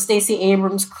stop the Stacey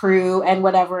Abrams crew and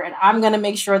whatever, and I'm going to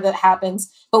make sure that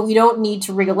happens, but we don't need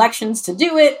to rig elections to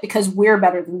do it because we're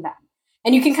better than them.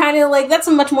 And you can kind of like, that's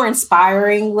a much more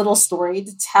inspiring little story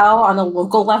to tell on a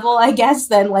local level, I guess,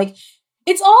 than like,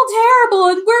 it's all terrible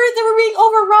and we're being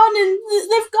overrun and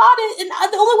they've got it. And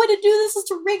the only way to do this is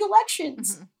to rig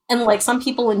elections. Mm-hmm. And like, some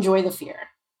people enjoy the fear.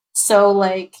 So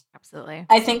like, absolutely,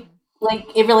 I think like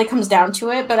it really comes down to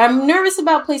it. But I'm nervous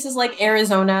about places like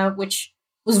Arizona, which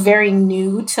was very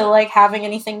new to like having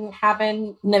anything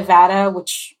happen. Nevada,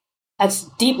 which that's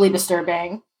deeply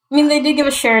disturbing. I mean, they did give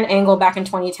a Sharon Angle back in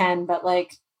 2010, but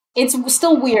like, it's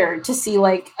still weird to see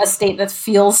like a state that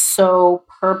feels so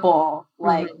purple,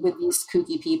 like with these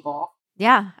kooky people.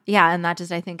 Yeah. Yeah. And that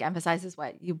just, I think, emphasizes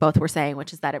what you both were saying,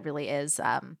 which is that it really is,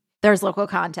 there's local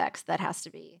context that has to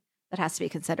be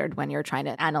considered when you're trying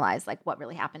to analyze like what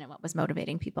really happened and what was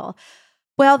motivating people.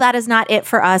 Well, that is not it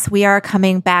for us. We are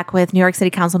coming back with New York City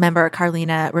Council member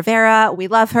Carlina Rivera. We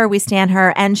love her. We stan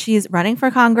her. And she's running for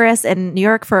Congress in New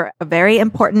York for a very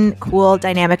important, cool,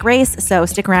 dynamic race. So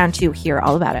stick around to hear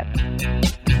all about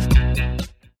it.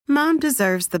 Mom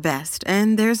deserves the best,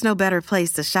 and there's no better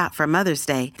place to shop for Mother's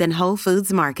Day than Whole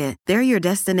Foods Market. They're your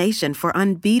destination for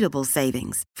unbeatable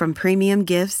savings, from premium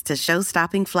gifts to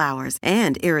show-stopping flowers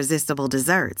and irresistible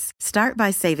desserts. Start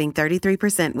by saving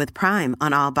 33% with Prime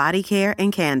on all body care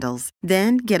and candles.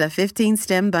 Then get a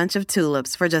 15-stem bunch of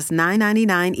tulips for just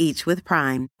 $9.99 each with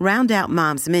Prime. Round out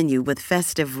Mom's menu with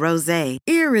festive rosé,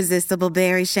 irresistible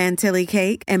berry chantilly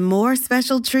cake, and more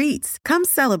special treats. Come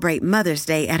celebrate Mother's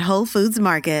Day at Whole Foods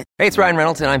Market. Hey, it's Ryan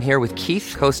Reynolds, and I'm here with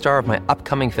Keith, co-star of my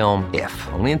upcoming film, If,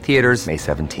 only in theaters May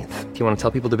 17th. Do you want to tell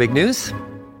people the big news?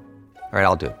 All right,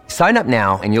 I'll do it. Sign up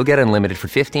now and you'll get unlimited for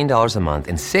 $15 a month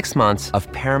and 6 months of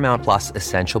Paramount Plus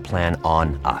Essential Plan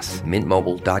on us.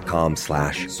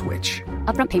 MintMobile.com/switch.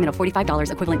 Upfront payment of $45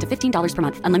 equivalent to $15 per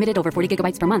month. Unlimited over 40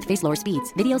 gigabytes per month. Face lower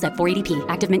speeds. Videos at 480p.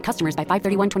 Active Mint customers by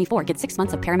 531.24 get 6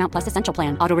 months of Paramount Plus Essential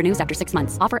Plan. Auto renews after 6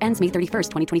 months. Offer ends May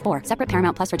 31st, 2024. Separate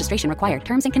Paramount Plus registration required.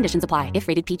 Terms and conditions apply if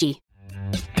rated PG.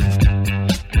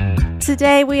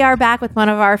 Today, we are back with one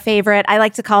of our favorite, I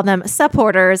like to call them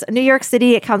supporters, New York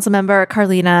City Councilmember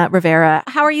Carlina Rivera.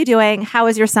 How are you doing? How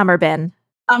has your summer been?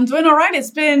 I'm doing all right. It's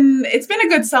been a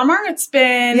good summer. It's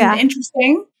been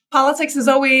interesting. Politics is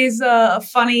always a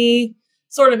funny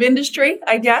sort of industry,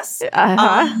 I guess.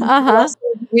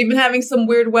 We've been having some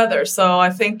weird weather. So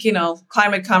I think,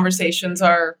 climate conversations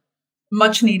are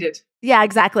much needed. Yeah,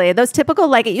 exactly. Those typical,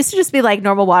 like, it used to just be like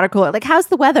normal water cooler. Like, how's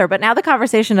the weather? But now the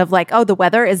conversation of like, oh, the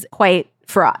weather is quite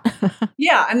fraught.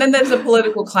 Yeah. And then there's a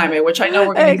political climate, which I know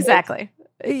we're going to Exactly.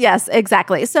 Yes,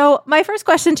 exactly. So my first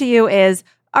question to you is,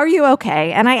 are you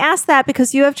okay? And I ask that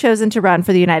because you have chosen to run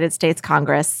for the United States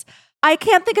Congress. I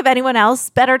can't think of anyone else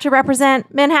better to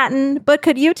represent Manhattan, but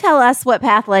could you tell us what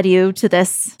path led you to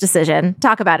this decision?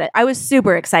 Talk about it. I was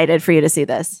super excited for you to see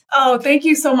this. Oh, thank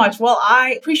you so much. Well,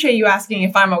 I appreciate you asking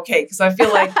if I'm okay, because I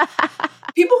feel like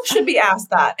people should be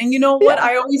asked that. And you know what? Yeah.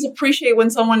 I always appreciate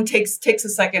when someone takes a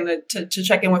second to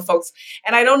check in with folks.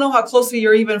 And I don't know how closely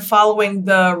you're even following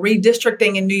the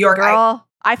redistricting in New York. Girl,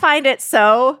 I find it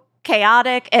so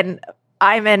chaotic and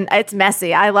it's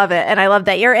messy. I love it. And I love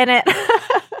that you're in it.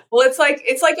 Well, it's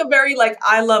like a very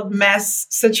I love mess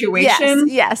situation.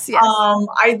 Yes.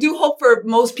 I do hope for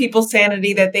most people's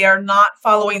sanity that they are not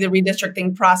following the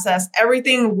redistricting process.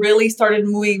 Everything really started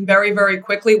moving very, very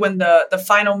quickly when the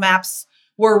final maps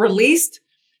were released.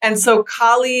 And so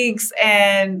colleagues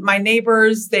and my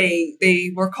neighbors,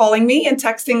 they were calling me and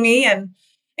texting me and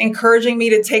encouraging me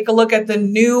to take a look at the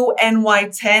new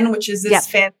NY10, which is this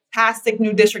fantastic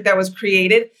new district that was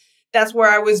created. That's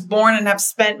where I was born and have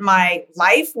spent my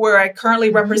life, where I currently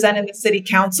represent in the city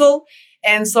council.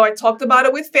 And so I talked about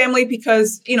it with family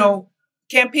because,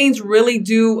 campaigns really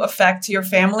do affect your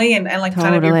family and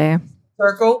kind of your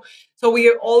circle. So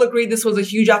we all agreed this was a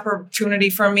huge opportunity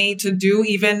for me to do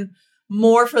even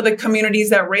more for the communities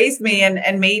that raised me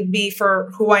and made me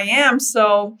for who I am.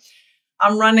 So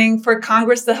I'm running for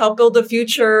Congress to help build a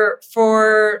future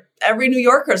for every New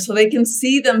Yorker so they can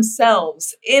see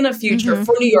themselves in a future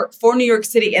for New York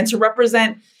City, and to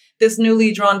represent this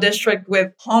newly drawn district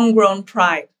with homegrown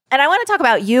pride. And I want to talk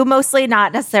about you mostly,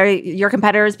 not necessarily your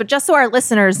competitors, but just so our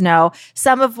listeners know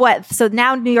some of so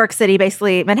now New York City,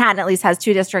 basically Manhattan at least, has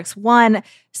two districts. One,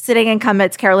 sitting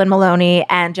incumbents Carolyn Maloney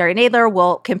and Jerry Nadler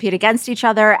will compete against each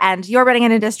other. And you're running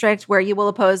in a district where you will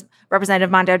oppose Representative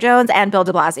Mondo Jones and Bill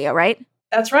de Blasio, right?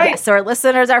 That's right. Yes, so our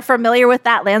listeners are familiar with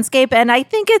that landscape. And I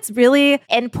think it's really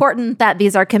important that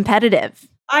these are competitive.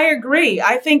 I agree.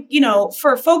 I think,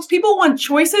 for folks, people want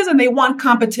choices and they want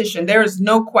competition. There is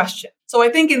no question. So I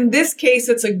think in this case,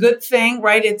 it's a good thing,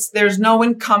 right? There's no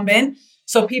incumbent.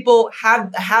 So people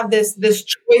have this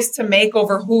choice to make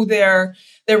over who their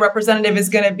representative is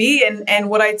going to be. And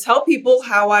what I tell people,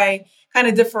 how I kind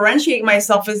of differentiate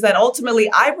myself, is that ultimately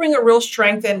I bring a real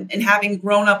strength in having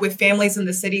grown up with families in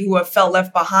the city who have felt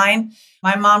left behind.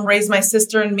 My mom raised my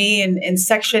sister and me in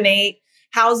Section 8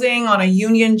 housing on a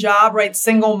union job, right?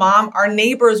 Single mom. Our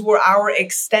neighbors were our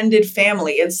extended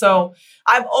family. And so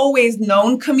I've always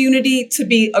known community to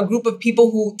be a group of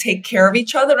people who take care of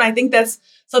each other. And I think that's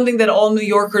something that all New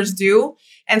Yorkers do.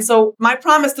 And so my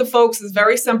promise to folks is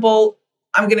very simple.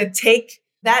 I'm going to take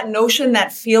that notion,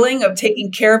 that feeling of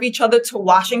taking care of each other to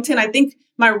Washington. I think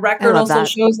my record also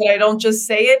shows that I don't just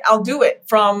say it, I'll do it.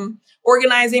 From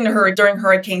organizing during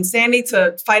Hurricane Sandy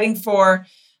to fighting for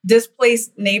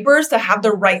displaced neighbors to have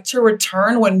the right to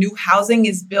return when new housing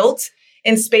is built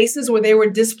in spaces where they were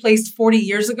displaced 40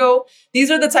 years ago. These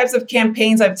are the types of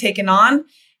campaigns I've taken on.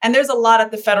 And there's a lot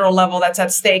at the federal level that's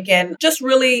at stake. And just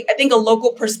really, I think a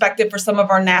local perspective for some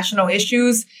of our national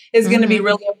issues is going to be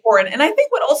really important. And I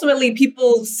think what ultimately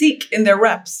people seek in their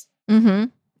reps.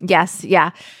 Yes.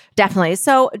 Yeah, Definitely.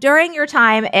 So during your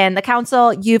time in the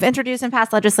council, you've introduced and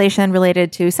passed legislation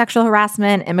related to sexual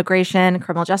harassment, immigration,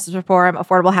 criminal justice reform,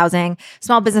 affordable housing,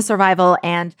 small business survival,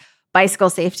 and bicycle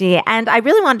safety. And I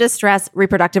really wanted to stress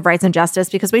reproductive rights and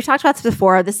justice because we've talked about this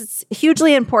before. This is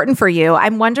hugely important for you.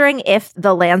 I'm wondering if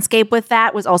the landscape with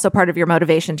that was also part of your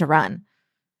motivation to run.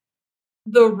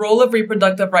 The role of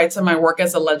reproductive rights in my work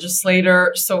as a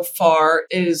legislator so far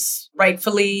is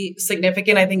rightfully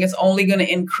significant. I think it's only going to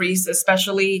increase,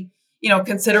 especially,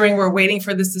 considering we're waiting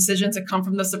for this decision to come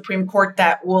from the Supreme Court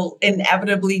that will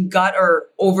inevitably gut or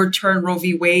overturn Roe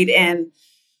v. Wade. And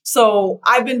so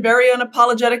I've been very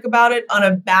unapologetic about it,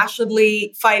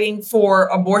 unabashedly fighting for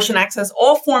abortion access,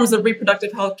 all forms of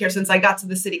reproductive health care since I got to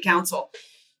the city council.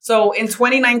 So in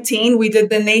 2019, we did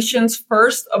the nation's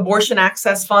first abortion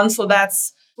access fund. So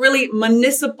that's really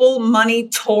municipal money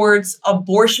towards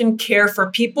abortion care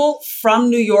for people from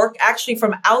New York, actually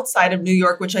from outside of New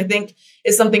York, which I think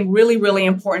is something really, really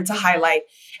important to highlight.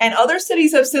 And other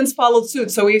cities have since followed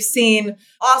suit. So we've seen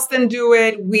Austin do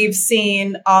it. We've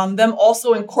seen them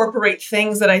also incorporate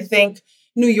things that I think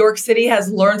New York City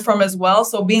has learned from as well.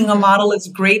 So being a model is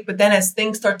great. But then as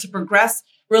things start to progress,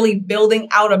 really building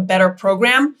out a better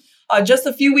program. Just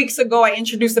a few weeks ago, I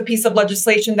introduced a piece of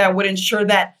legislation that would ensure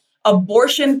that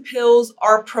abortion pills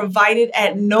are provided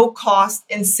at no cost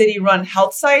in city-run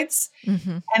health sites.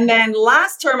 Mm-hmm. And then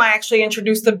last term, I actually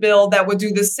introduced a bill that would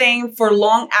do the same for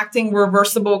long-acting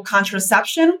reversible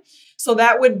contraception. So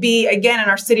that would be, again, in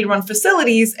our city-run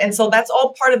facilities. And so that's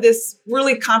all part of this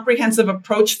really comprehensive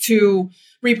approach to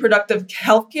reproductive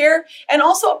health care, and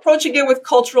also approaching it with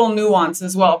cultural nuance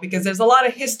as well, because there's a lot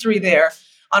of history there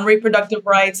on reproductive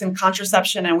rights and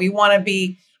contraception, and we want to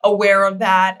be aware of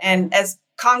that. And as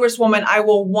Congresswoman, I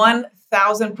will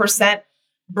 1,000%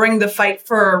 bring the fight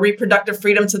for reproductive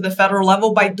freedom to the federal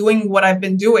level by doing what I've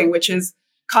been doing, which is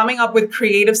coming up with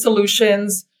creative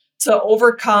solutions to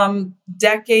overcome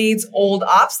decades-old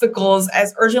obstacles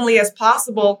as urgently as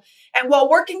possible. And while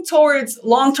working towards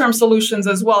long-term solutions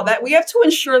as well, that we have to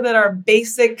ensure that our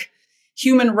basic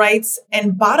human rights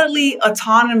and bodily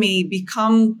autonomy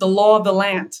become the law of the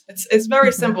land. It's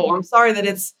very simple. I'm sorry that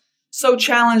it's so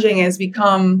challenging. It's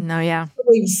become so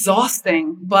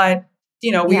exhausting, but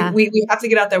we have to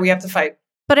get out there. We have to fight.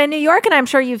 But in New York, and I'm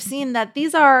sure you've seen that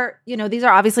these are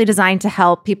obviously designed to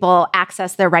help people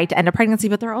access their right to end a pregnancy,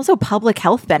 but they're also public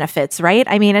health benefits, right?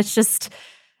 I mean,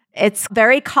 it's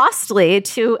very costly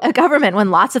to a government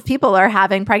when lots of people are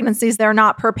having pregnancies they're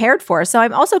not prepared for. So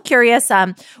I'm also curious,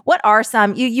 what are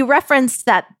some, you referenced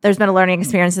that there's been a learning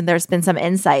experience and there's been some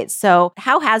insights. So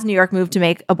how has New York moved to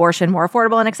make abortion more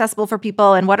affordable and accessible for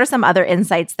people? And what are some other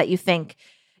insights that you think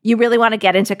you really want to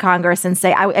get into Congress and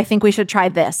say, I think we should try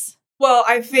this? Well,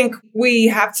 I think we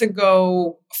have to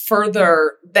go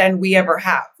further than we ever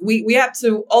have. We have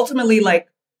to ultimately,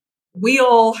 we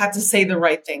all have to say the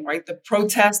right thing, right? The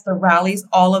protests, the rallies,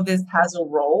 all of this has a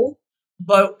role.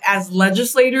 But as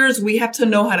legislators, we have to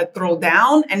know how to throw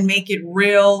down and make it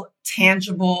real,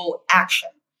 tangible action.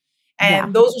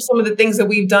 And those are some of the things that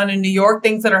we've done in New York,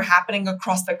 things that are happening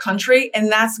across the country.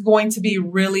 And that's going to be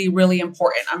really, really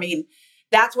important. I mean,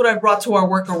 that's what I've brought to our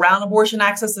work around abortion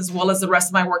access, as well as the rest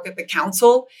of my work at the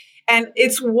council. And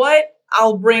it's what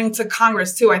I'll bring to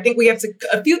Congress, too. I think we have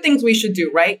a few things we should do,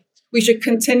 right? We should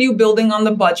continue building on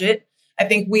the budget. I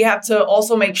think we have to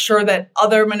also make sure that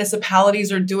other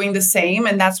municipalities are doing the same.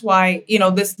 And that's why,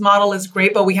 this model is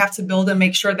great, but we have to build and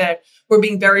make sure that we're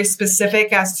being very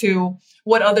specific as to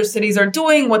what other cities are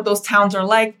doing, what those towns are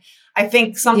like. I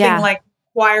think something like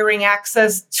acquiring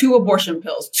access to abortion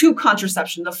pills, to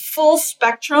contraception, the full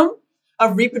spectrum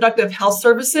of reproductive health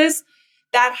services,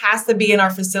 that has to be in our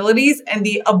facilities. And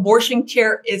the abortion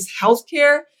care is health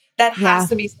care. That has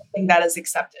to be something that is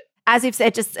accepted. As you've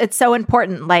said, it's so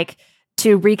important,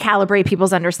 to recalibrate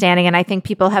people's understanding. And I think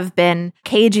people have been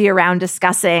cagey around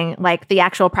discussing the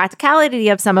actual practicality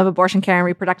of some of abortion care and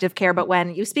reproductive care. But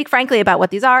when you speak frankly about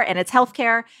what these are, and it's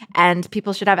healthcare and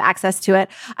people should have access to it.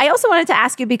 I also wanted to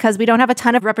ask you, because we don't have a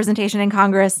ton of representation in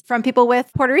Congress from people with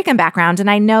Puerto Rican background.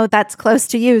 And I know that's close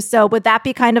to you. So would that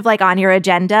be kind of on your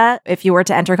agenda if you were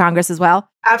to enter Congress as well?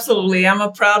 Absolutely. I'm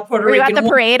a proud Puerto Rican. Were you at the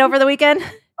parade over the weekend?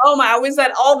 Oh my, I was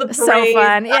at all the parades. So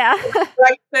fun, yeah.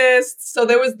 Breakfast. So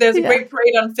there's a great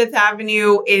parade on Fifth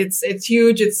Avenue. It's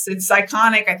huge. It's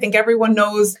iconic. I think everyone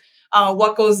knows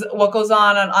what goes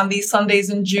on these Sundays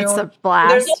in June. It's a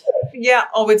blast.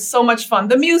 It's so much fun.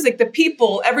 The music, the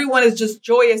people, everyone is just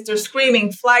joyous. They're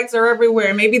screaming. Flags are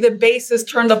everywhere. Maybe the bass is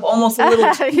turned up almost a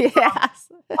little too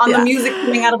on the music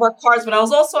coming out of our cars. But I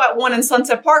was also at one in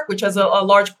Sunset Park, which has a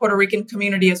large Puerto Rican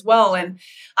community as well. And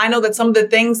I know that some of the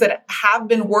things that have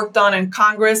been worked on in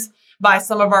Congress by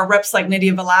some of our reps like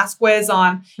Nydia Velasquez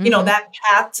on, that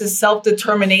path to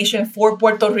self-determination for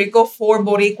Puerto Rico, for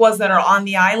Boricuas that are on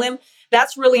the island.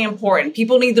 That's really important.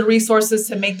 People need the resources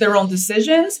to make their own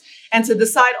decisions and to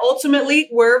decide ultimately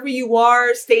wherever you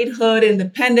are, statehood,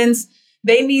 independence,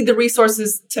 they need the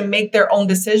resources to make their own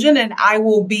decision. And I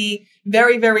will be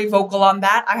very, very vocal on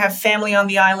that. I have family on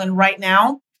the island right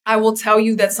now. I will tell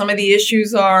you that some of the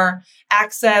issues are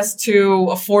access to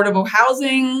affordable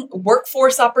housing,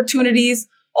 workforce opportunities.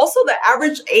 Also, the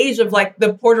average age of like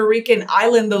the Puerto Rican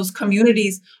island, those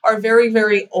communities are very,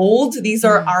 very old. These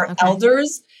are our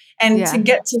elders. And to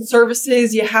get to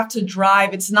services, you have to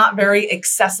drive. It's not very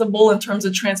accessible in terms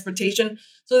of transportation.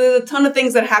 So there's a ton of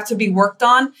things that have to be worked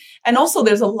on. And also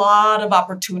there's a lot of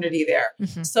opportunity there.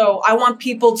 So I want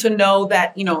people to know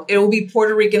that, it will be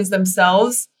Puerto Ricans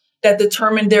themselves that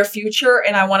determine their future.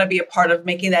 And I want to be a part of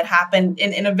making that happen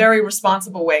in a very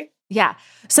responsible way. Yeah.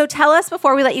 So tell us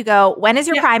before we let you go, when is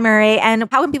your primary and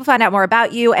how can people find out more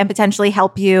about you and potentially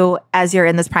help you as you're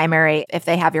in this primary if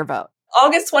they have your vote?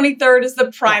 August 23rd is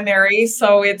the primary.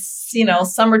 So it's,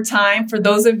 summertime for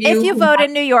those of you. If you vote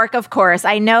in New York, of course.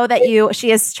 I know that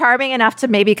she is charming enough to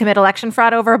maybe commit election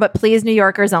fraud over, but please, New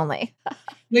Yorkers only.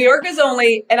 New Yorkers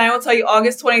only. And I will tell you,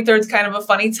 August 23rd is kind of a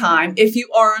funny time. If you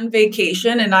are on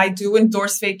vacation, and I do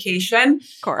endorse vacation,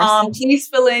 of course, please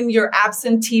fill in your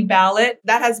absentee ballot.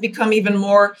 That has become even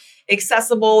more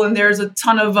accessible. And there's a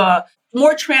ton of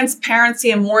more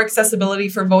transparency and more accessibility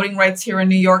for voting rights here in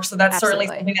New York. So that's certainly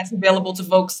something that's available to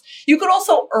folks. You could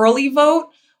also early vote.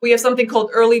 We have something called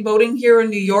early voting here in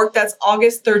New York. That's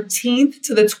August 13th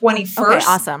to the 21st. Okay,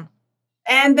 awesome.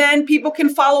 And then people can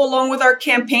follow along with our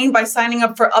campaign by signing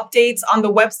up for updates on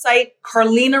the website,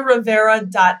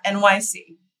 carlinarivera.nyc.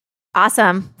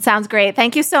 Awesome. Sounds great.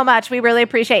 Thank you so much. We really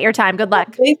appreciate your time. Good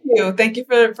luck. Thank you. Thank you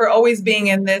for always being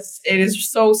in this. It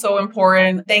is so, so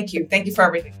important. Thank you. Thank you for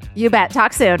everything. You bet.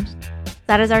 Talk soon.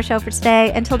 That is our show for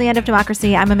today. Until the end of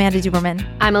democracy, I'm Amanda Duberman.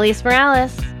 I'm Elise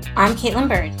Morales. I'm Caitlin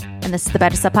Bird. And this is the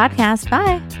Betches Sup Podcast.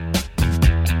 Bye.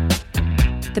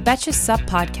 The Betches Sup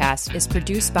Podcast is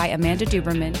produced by Amanda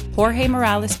Duberman, Jorge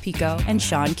Morales Pico, and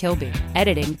Sean Kilby.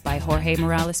 Editing by Jorge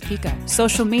Morales Pico.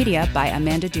 Social media by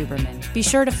Amanda Duberman. Be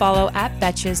sure to follow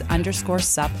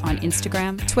 @Betches_Sup on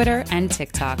Instagram, Twitter, and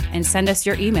TikTok, and send us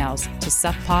your emails to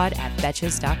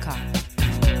suppod@betches.com.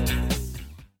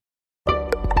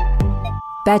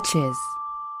 Betches.